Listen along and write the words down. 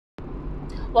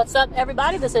What's up,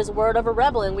 everybody? This is Word of a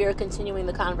Rebel, and we are continuing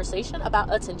the conversation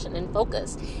about attention and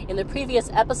focus. In the previous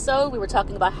episode, we were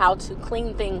talking about how to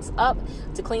clean things up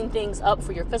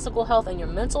for your physical health and your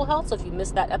mental health. So if you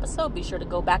missed that episode, be sure to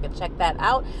go back and check that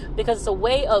out, because it's a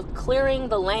way of clearing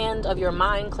the land of your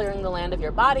mind, clearing the land of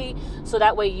your body, so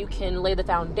that way you can lay the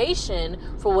foundation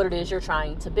for what it is you're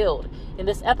trying to build. In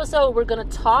this episode, we're going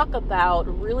to talk about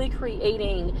really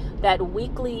creating that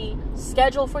weekly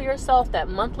schedule for yourself, that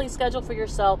monthly schedule for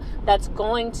yourself, that's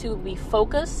going to be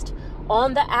focused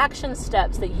on the action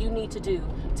steps that you need to do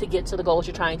to get to the goals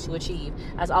you're trying to achieve.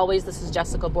 As always, this is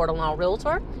Jessica Bordelon,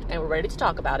 Realtor, and we're ready to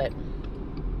talk about it.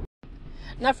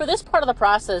 Now, for this part of the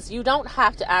process, you don't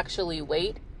have to actually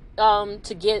wait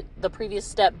to get the previous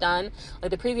step done. Like,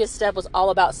 the previous step was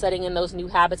all about setting in those new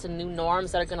habits and new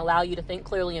norms that are going to allow you to think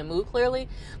clearly and move clearly.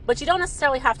 But you don't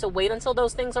necessarily have to wait until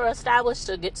those things are established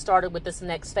to get started with this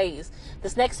next phase.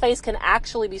 This next phase can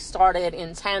actually be started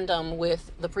in tandem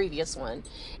with the previous one.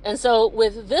 And so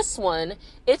with this one,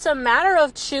 it's a matter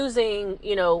of choosing,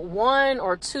 one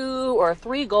or two or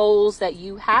three goals that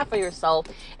you have for yourself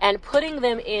and putting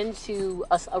them into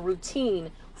a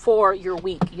routine for your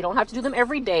week. You don't have to do them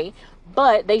every day,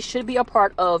 but they should be a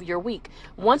part of your week.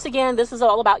 Once again, this is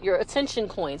all about your attention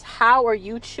coins. How are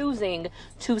you choosing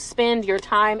to spend your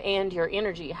time and your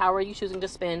energy? How are you choosing to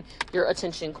spend your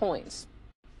attention coins?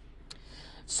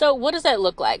 So what does that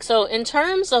look like? So in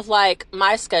terms of like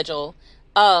my schedule,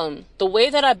 the way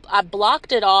that I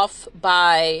blocked it off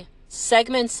by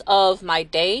segments of my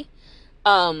day.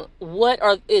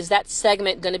 Is that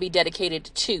segment going to be dedicated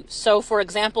to? So for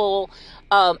example,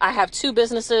 I have two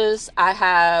businesses, I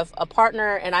have a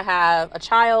partner, and I have a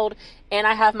child, and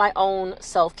I have my own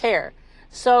self-care.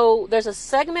 So there's a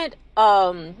segment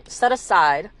set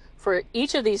aside for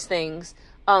each of these things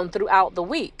throughout the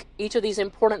week, each of these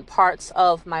important parts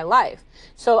of my life.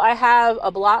 So I have a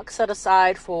block set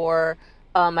aside for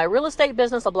my real estate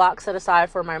business, a block set aside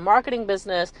for my marketing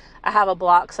business. I have a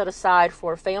block set aside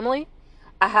for family.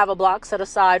 I have a block set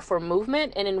aside for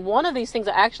movement. And in one of these things,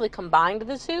 I actually combined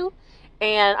the two.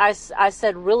 And I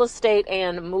said real estate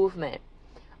and movement.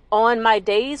 On my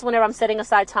days, whenever I'm setting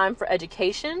aside time for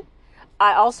education,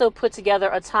 I also put together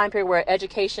a time period where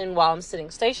education while I'm sitting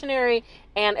stationary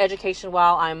and education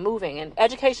while I'm moving. And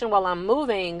education while I'm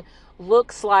moving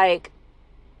looks like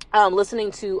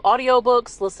listening to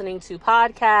audiobooks, listening to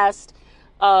podcasts,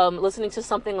 listening to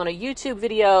something on a YouTube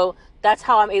video. That's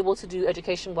how I'm able to do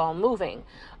education while moving.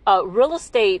 Real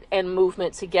estate and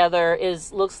movement together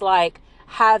looks like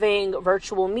having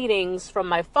virtual meetings from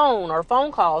my phone or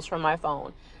phone calls from my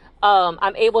phone.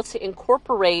 I'm able to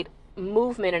incorporate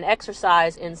movement and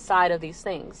exercise inside of these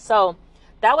things. So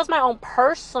that was my own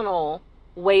personal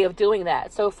way of doing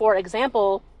that. So for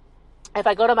example, if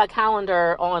I go to my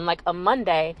calendar on like a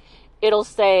Monday, it'll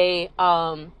say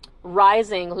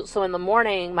rising. So in the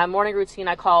morning, my morning routine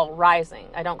I call rising.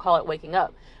 I don't call it waking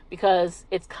up, because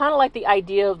it's kind of like the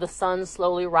idea of the sun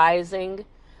slowly rising,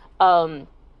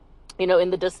 in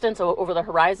the distance or over the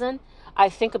horizon. I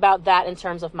think about that in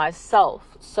terms of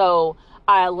myself. So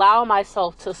I allow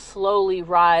myself to slowly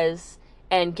rise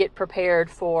and get prepared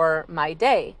for my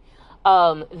day.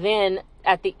 Then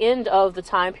at the end of the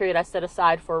time period I set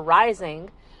aside for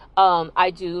rising,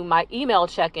 I do my email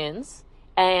check-ins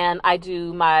and I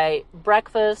do my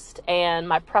breakfast and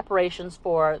my preparations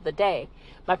for the day.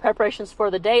 My preparations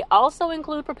for the day also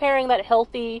include preparing that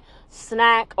healthy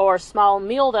snack or small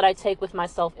meal that I take with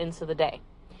myself into the day.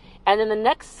 And then the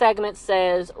next segment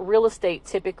says real estate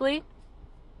typically.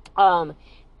 Marketing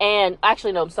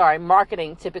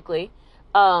typically.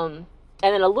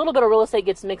 And then a little bit of real estate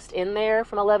gets mixed in there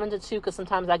from 11 to 2, because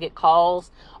sometimes I get calls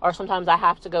or sometimes I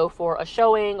have to go for a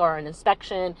showing or an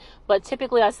inspection. But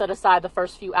typically I set aside the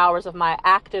first few hours of my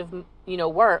active,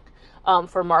 work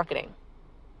for marketing.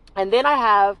 And then I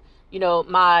have,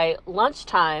 my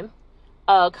lunchtime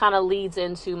kind of leads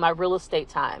into my real estate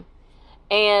time.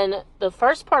 And the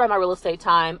first part of my real estate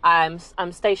time, I'm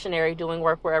stationary doing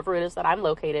work wherever it is that I'm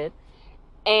located.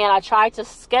 And I try to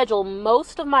schedule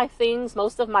most of my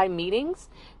meetings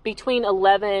between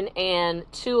 11 and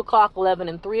 2 o'clock, 11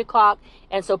 and 3 o'clock.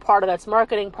 And so part of that's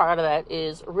marketing, part of that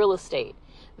is real estate.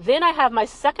 Then I have my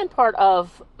second part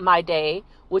of my day,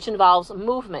 which involves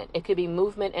movement. It could be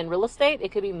movement and real estate.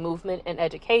 It could be movement and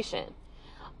education.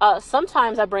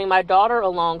 Sometimes I bring my daughter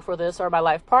along for this, or my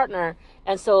life partner.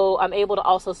 And so I'm able to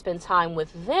also spend time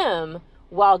with them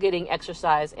while getting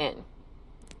exercise in.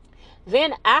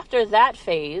 Then after that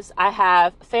phase, I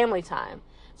have family time.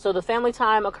 So the family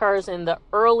time occurs in the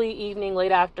early evening,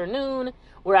 late afternoon,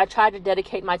 where I try to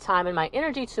dedicate my time and my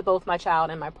energy to both my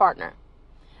child and my partner.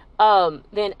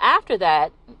 Then after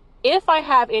that, if I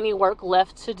have any work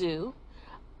left to do,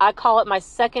 I call it my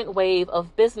second wave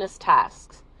of business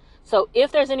tasks. So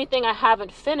if there's anything I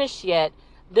haven't finished yet,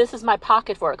 this is my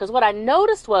pocket for it. Because what I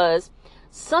noticed was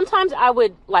sometimes I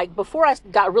would, like, before I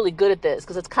got really good at this,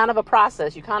 because it's kind of a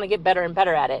process, you kind of get better and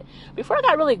better at it. Before I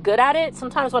got really good at it,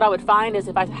 sometimes what I would find is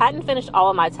if I hadn't finished all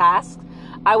of my tasks,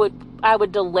 I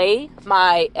would delay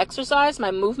my exercise,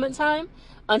 my movement time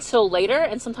until later,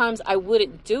 and sometimes I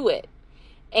wouldn't do it.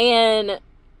 And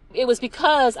it was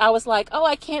because I was like, oh,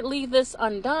 I can't leave this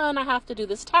undone. I have to do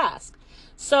this task.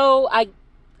 So I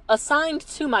assigned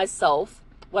to myself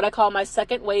what I call my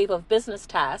second wave of business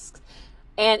tasks.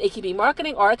 And it can be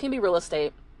marketing or it can be real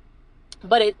estate.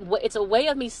 But it's a way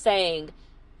of me saying,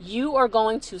 you are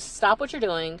going to stop what you're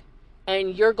doing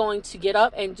and you're going to get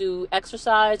up and do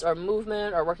exercise or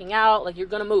movement or working out. Like, you're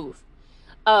going to move.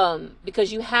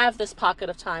 Because you have this pocket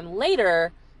of time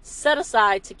later set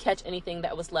aside to catch anything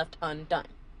that was left undone.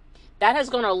 That has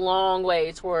gone a long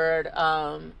way toward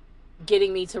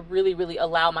getting me to really, really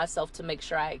allow myself to make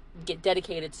sure I get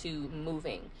dedicated to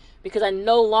moving. Because I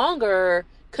no longer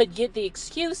could get the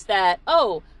excuse that,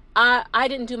 oh, I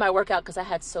didn't do my workout because I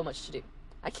had so much to do.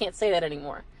 I can't say that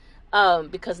anymore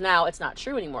because now it's not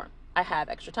true anymore. I have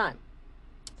extra time.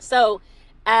 So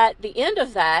at the end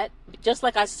of that, just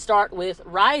like I start with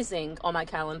rising on my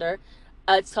calendar,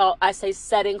 it's called, I say,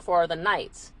 setting for the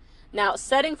night. Now,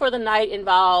 setting for the night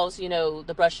involves,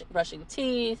 the brushing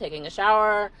teeth, taking a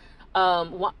shower,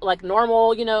 like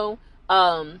normal,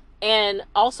 and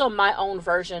also my own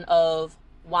version of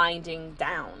winding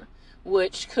down,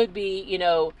 which could be,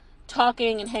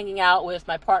 talking and hanging out with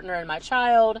my partner and my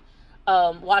child,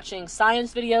 watching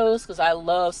science videos, because I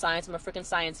love science. I'm a freaking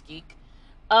science geek,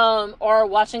 or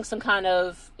watching some kind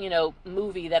of,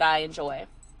 movie that I enjoy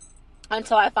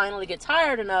until I finally get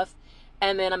tired enough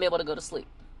and then I'm able to go to sleep.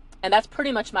 And that's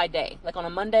pretty much my day. Like on a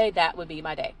Monday, that would be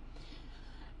my day.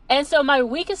 And so my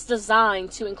week is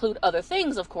designed to include other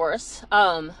things, of course.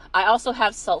 I also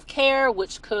have self-care,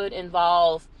 which could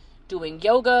involve doing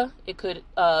yoga. It could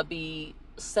be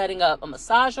setting up a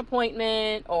massage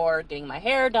appointment or getting my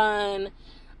hair done,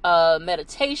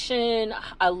 meditation.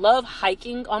 I love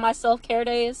hiking on my self-care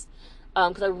days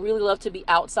because I really love to be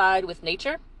outside with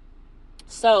nature.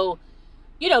 So,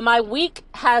 my week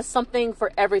has something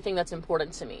for everything that's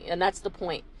important to me. And that's the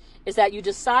point, is that you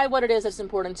decide what it is that's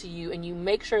important to you and you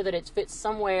make sure that it fits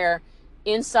somewhere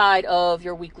inside of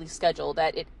your weekly schedule,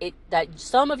 that that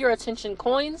some of your attention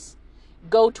coins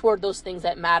go toward those things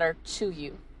that matter to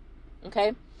you.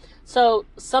 Okay? So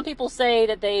some people say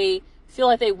that they feel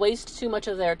like they waste too much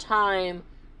of their time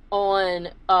on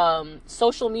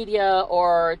social media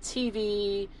or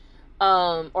TV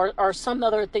or some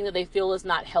other thing that they feel is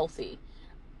not healthy.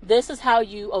 This is how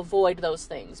you avoid those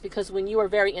things, because when you are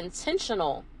very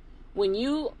intentional, when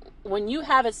you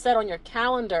have it set on your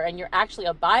calendar and you're actually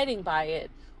abiding by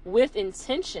it with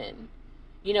intention,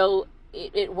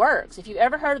 it works. If you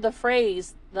ever heard of the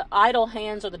phrase, the idle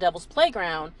hands are the devil's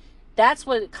playground, that's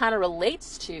what it kind of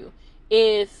relates to.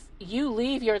 If you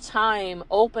leave your time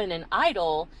open and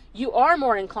idle, you are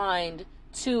more inclined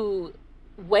to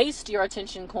waste your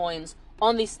attention coins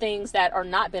on these things that are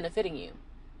not benefiting you,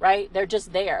 right? They're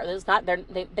just there.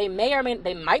 They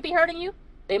might be hurting you.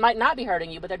 They might not be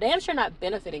hurting you, but they're damn sure not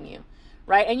benefiting you,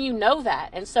 right? And you know that.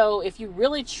 And so if you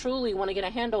really truly want to get a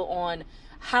handle on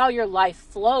how your life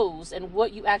flows and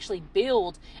what you actually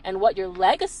build and what your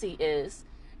legacy is,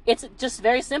 it's just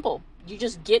very simple. You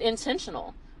just get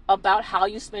intentional about how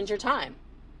you spend your time.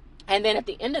 And then at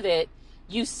the end of it,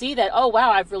 you see that, oh,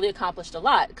 wow, I've really accomplished a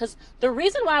lot. Because the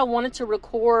reason why I wanted to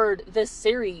record this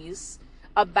series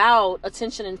about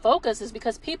attention and focus is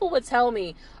because people would tell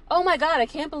me, oh my God, I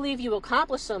can't believe you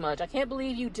accomplish so much. I can't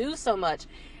believe you do so much.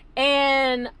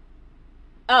 And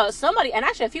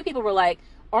actually a few people were like,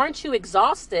 aren't you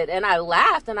exhausted? And I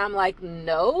laughed and I'm like,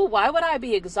 no, why would I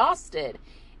be exhausted?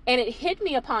 And it hit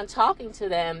me upon talking to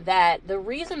them that the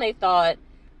reason they thought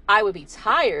I would be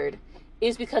tired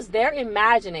is because they're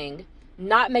imagining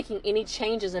not making any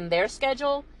changes in their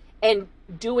schedule and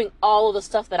doing all of the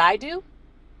stuff that I do.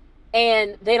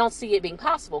 And they don't see it being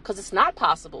possible, because it's not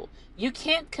possible. You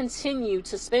can't continue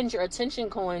to spend your attention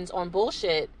coins on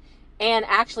bullshit and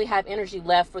actually have energy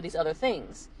left for these other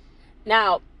things.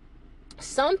 Now,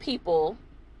 some people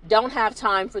don't have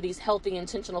time for these healthy,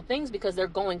 intentional things because they're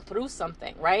going through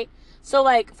something, right? So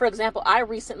like, for example, I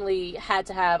recently had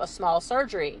to have a small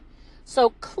surgery.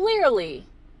 So clearly,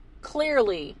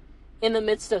 in the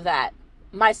midst of that,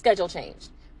 my schedule changed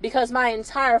because my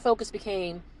entire focus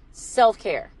became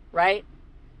self-care, right?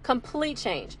 Complete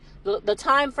change. The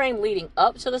time frame leading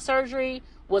up to the surgery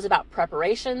was about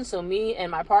preparation. So me and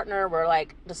my partner were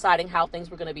like deciding how things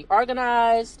were going to be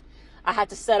organized. I had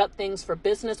to set up things for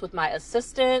business with my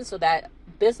assistant so that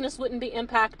business wouldn't be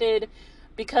impacted,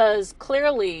 because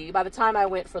clearly by the time I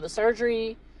went for the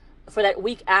surgery for that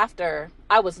week after,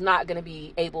 I was not going to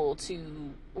be able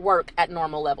to work at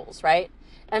normal levels, right?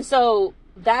 And so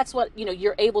that's what,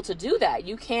 you're able to do that.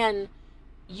 You can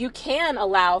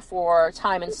allow for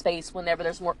time and space whenever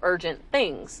there's more urgent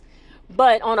things.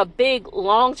 But on a big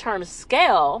long-term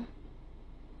scale,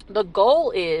 the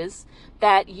goal is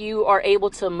that you are able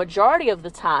to, majority of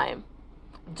the time,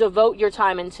 devote your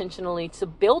time intentionally to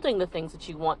building the things that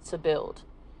you want to build.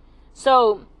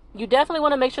 So you definitely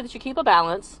want to make sure that you keep a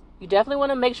balance. You definitely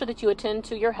want to make sure that you attend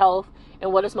to your health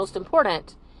and what is most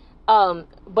important.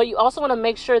 But you also want to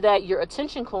make sure that your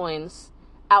attention coins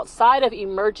outside of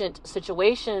emergent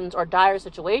situations or dire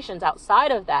situations,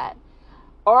 outside of that,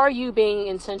 are you being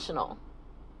intentional?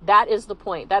 That is the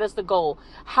point. That is the goal.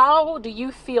 How do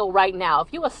you feel right now?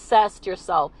 If you assessed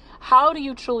yourself, how do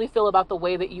you truly feel about the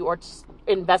way that you are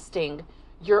investing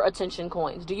your attention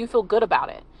coins? Do you feel good about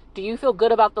it? Do you feel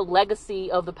good about the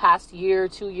legacy of the past year,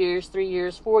 2 years, 3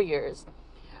 years, 4 years?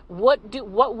 What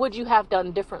would you have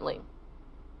done differently?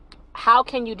 How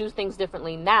can you do things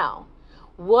differently now?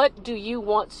 What do you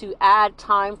want to add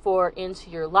time for into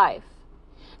your life?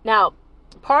 Now,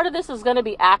 part of this is going to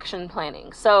be action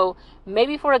planning. So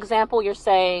maybe, for example, you're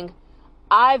saying,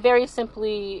 I very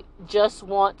simply just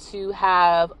want to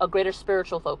have a greater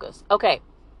spiritual focus. Okay,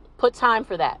 put time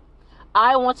for that.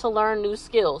 I want to learn new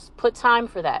skills. Put time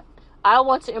for that. I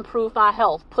want to improve my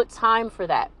health. Put time for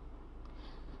that.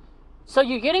 So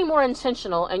you're getting more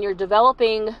intentional and you're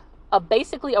developing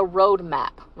basically a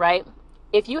roadmap, right?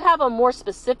 If you have a more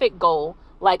specific goal,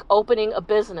 like opening a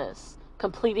business,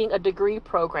 completing a degree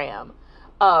program,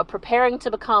 preparing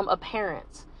to become a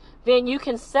parent, then you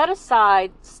can set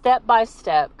aside step by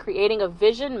step, creating a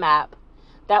vision map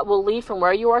that will lead from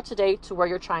where you are today to where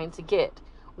you're trying to get.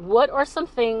 What are some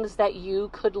things that you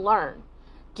could learn?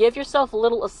 Give yourself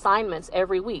little assignments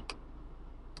every week.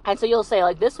 And so you'll say,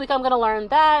 like, this week I'm going to learn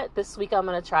that. This week I'm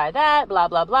going to try that, blah,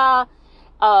 blah, blah.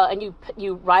 And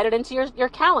you write it into your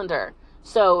calendar.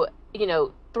 So,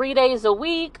 3 days a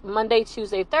week, Monday,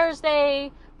 Tuesday,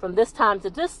 Thursday, from this time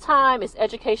to this time is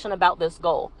education about this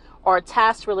goal or a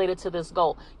task related to this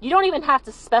goal. You don't even have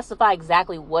to specify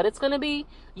exactly what it's going to be.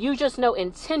 You just know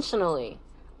intentionally,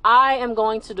 I am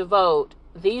going to devote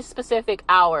these specific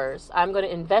hours. I'm going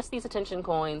to invest these attention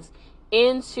coins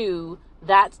into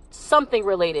that, something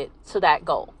related to that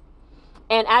goal.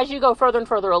 And as you go further and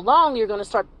further along, you're going to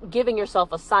start giving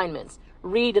yourself assignments.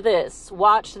 Read this,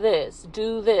 watch this,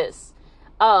 do this.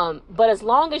 But as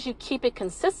long as you keep it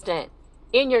consistent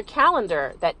in your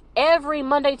calendar that every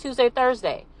Monday, Tuesday,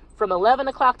 Thursday, from 11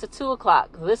 o'clock to 2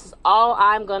 o'clock, this is all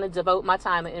I'm going to devote my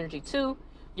time and energy to,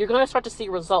 you're going to start to see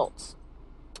results.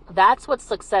 That's what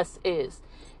success is.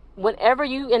 Whenever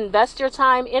you invest your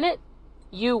time in it,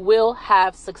 you will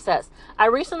have success. I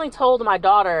recently told my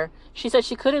daughter, she said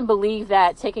she couldn't believe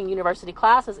that taking university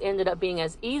classes ended up being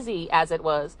as easy as it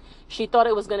was. She thought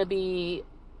it was going to be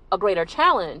a greater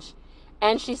challenge.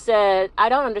 And she said, I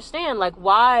don't understand, like,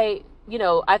 why,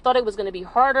 I thought it was going to be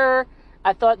harder.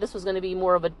 I thought this was going to be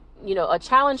more of a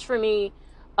challenge for me.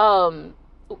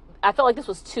 I felt like this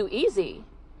was too easy.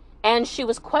 And she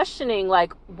was questioning,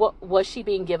 like, what was she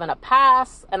being given a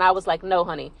pass? And I was like, no,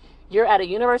 honey, you're at a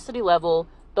university level.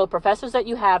 The professors that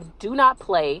you have do not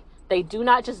play. They do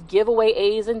not just give away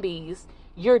A's and B's.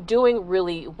 You're doing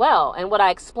really well. And what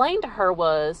I explained to her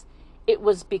was, it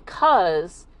was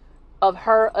because of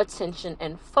her attention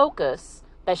and focus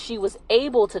that she was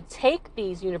able to take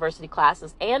these university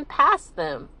classes and pass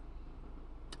them.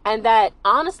 And that,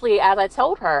 honestly, as I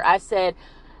told her, I said,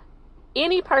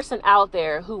 any person out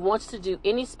there who wants to do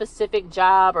any specific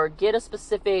job or get a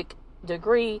specific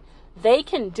degree, they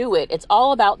can do it. It's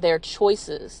all about their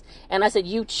choices. And I said,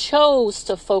 you chose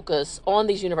to focus on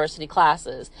these university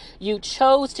classes. You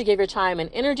chose to give your time and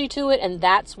energy to it. And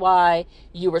that's why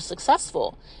you were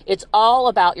successful. It's all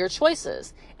about your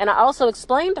choices. And I also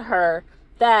explained to her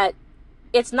that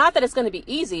it's not that it's going to be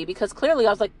easy, because clearly I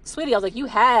was like, sweetie, you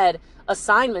had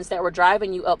assignments that were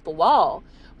driving you up the wall,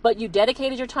 but you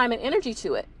dedicated your time and energy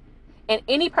to it. And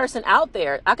any person out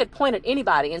there, I could point at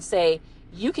anybody and say,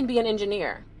 you can be an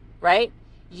engineer, right?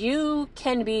 You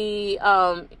can be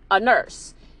a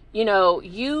nurse.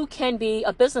 You can be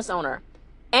a business owner.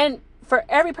 And for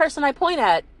every person I point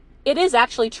at, it is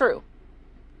actually true.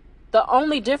 The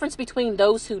only difference between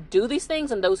those who do these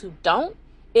things and those who don't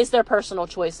is their personal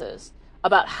choices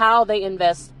about how they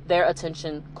invest their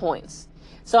attention coins.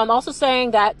 So I'm also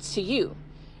saying that to you.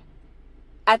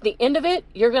 at the end of it,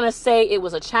 you're going to say it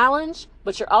was a challenge,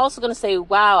 but you're also going to say,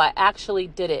 wow, I actually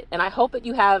did it. And I hope that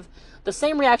you have the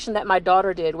same reaction that my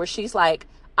daughter did, where she's like,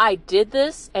 I did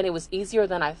this and it was easier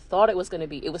than I thought it was going to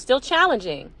be. It was still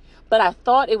challenging, but I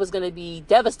thought it was going to be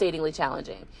devastatingly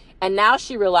challenging. And now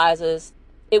she realizes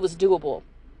it was doable.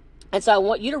 And so I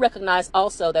want you to recognize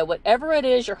also that whatever it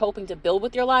is you're hoping to build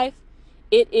with your life,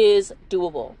 it is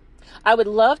doable. I would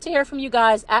love to hear from you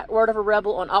guys at Word of a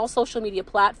Rebel on all social media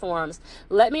platforms.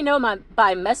 Let me know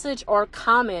by message or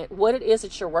comment what it is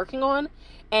that you're working on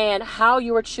and how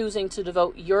you are choosing to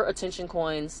devote your attention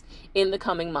coins in the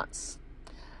coming months.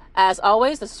 As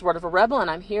always, this is Word of a Rebel, and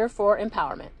I'm here for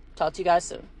empowerment. Talk to you guys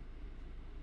soon.